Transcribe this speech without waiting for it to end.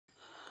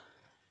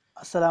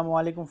Assalamu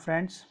alaikum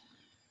friends.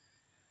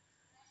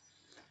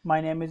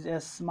 My name is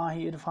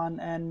Mahi Irfan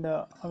and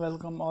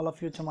welcome all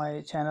of you to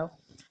my channel.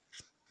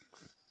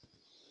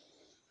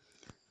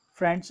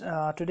 Friends,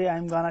 today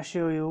I'm gonna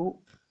show you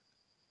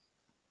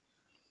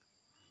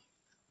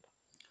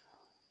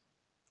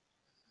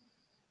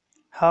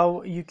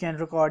how you can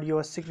record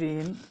your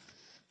screen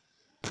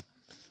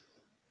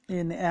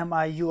in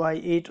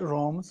MIUI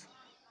ROMs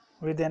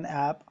with an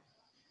app.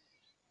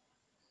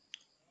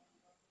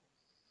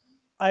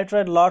 I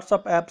tried lots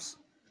of apps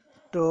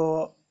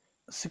to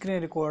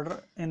screen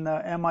recorder in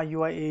the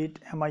MIUI 8,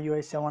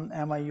 MIUI 7,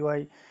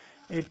 MIUI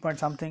 8 point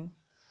something,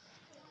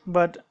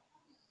 but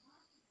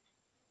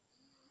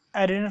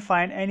I didn't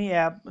find any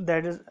app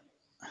that is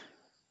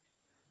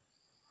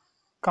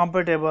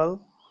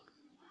compatible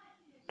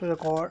to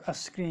record a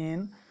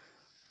screen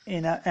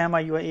in a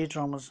MIUI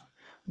ROMs.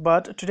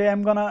 But today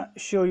I'm gonna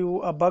show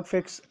you a bug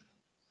fix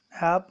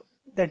app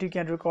that you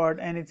can record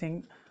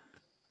anything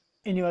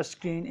in your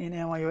screen in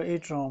MIUI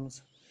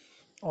ROMs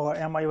or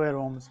MIUI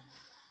ROMs.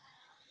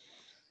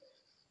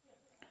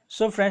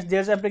 So friends,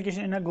 there's an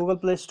application in a Google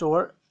Play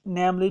Store,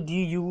 namely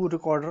DU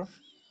Recorder.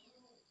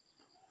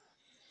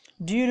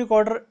 DU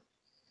Recorder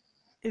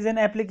is an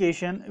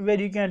application where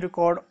you can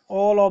record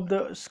all of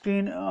the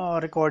screen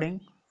recording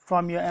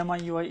from your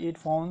MIUI 8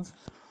 phones.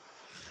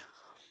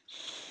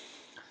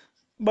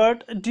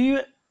 But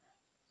DU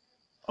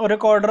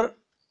Recorder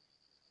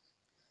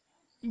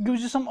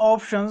gives you some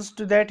options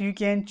to that you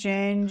can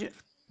change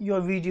your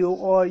video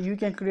or you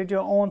can create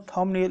your own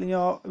thumbnail in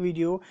your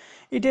video.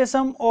 It has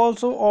some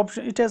also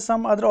option, it has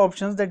some other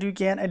options that you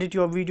can edit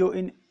your video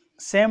in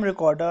same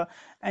recorder,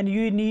 and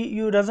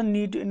you doesn't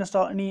need to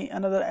install any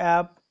another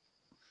app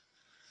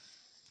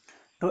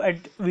to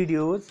edit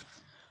videos.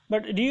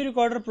 But DU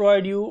Recorder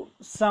provide you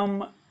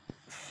some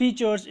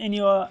features in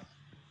your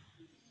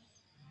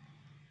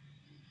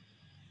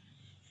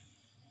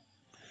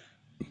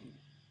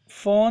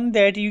phone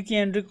that you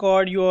can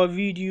record your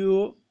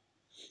video,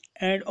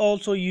 and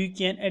also you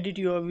can edit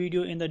your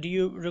video in the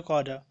DU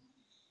Recorder.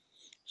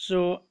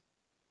 So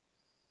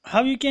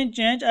how you can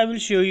change, I will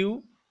show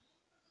you,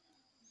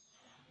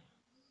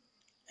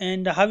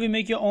 and how you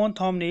make your own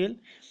thumbnail.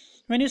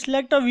 When you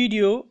select a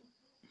video,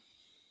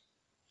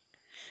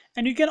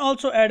 and you can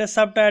also add a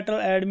subtitle,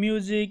 add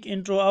music,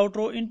 intro,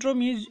 outro. Intro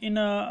means in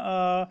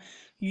a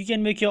you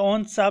can make your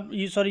own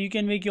you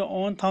can make your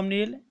own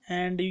thumbnail,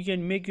 and you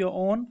can make your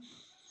own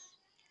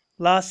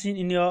last scene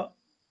in your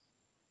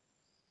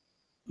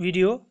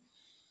video.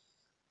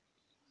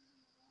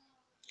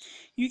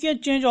 You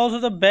can change also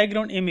the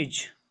background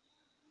image.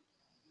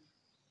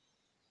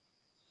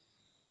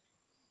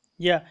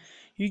 Yeah,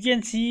 you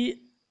can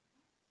see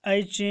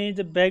I change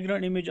the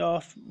background image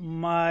of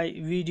my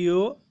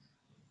video.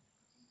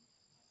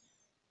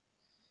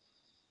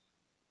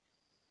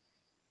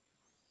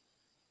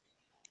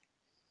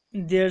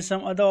 There are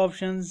some other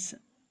options.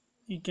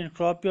 You can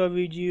crop your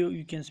video,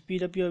 you can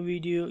speed up your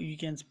video, you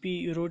can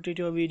rotate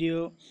your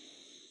video.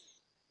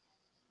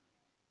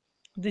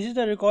 This is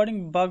the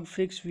recording bug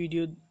fix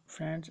video,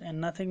 friends,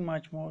 and nothing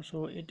much more.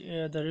 So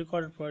the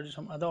recorder provides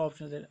some other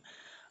options that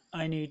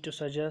I need to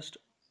suggest.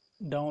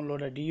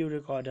 Download a DU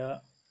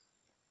recorder.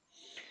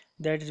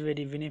 That is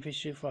very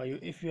beneficial for you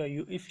if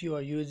you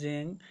are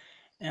using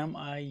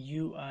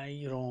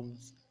MIUI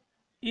ROMs.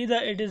 Either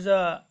it is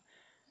a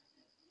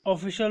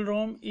official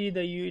ROM,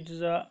 either it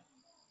is a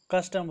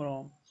custom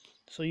ROM.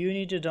 So you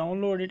need to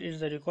download it. It's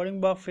the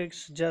recording bug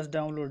fix. Just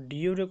download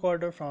DU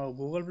recorder from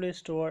Google Play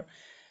Store,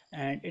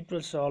 and it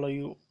will solve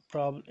your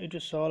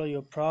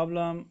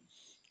problem.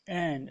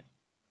 And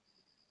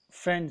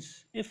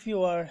friends, if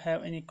you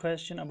have any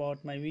question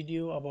about my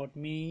video, about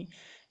me,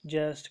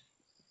 just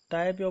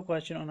type your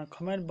question on a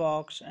comment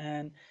box,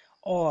 and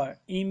or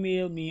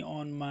email me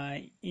on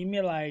my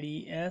email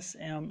ID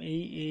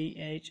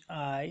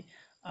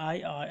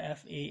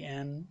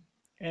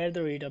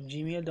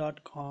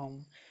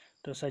smahiirfan@gmail.com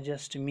to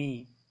suggest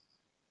me.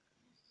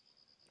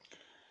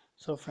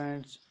 So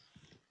friends,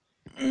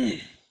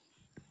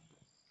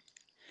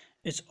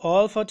 it's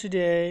all for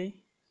today.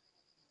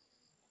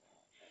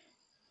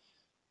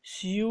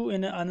 See you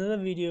in another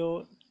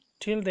video.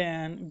 Till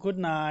then, good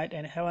night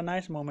and have a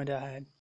nice moment ahead.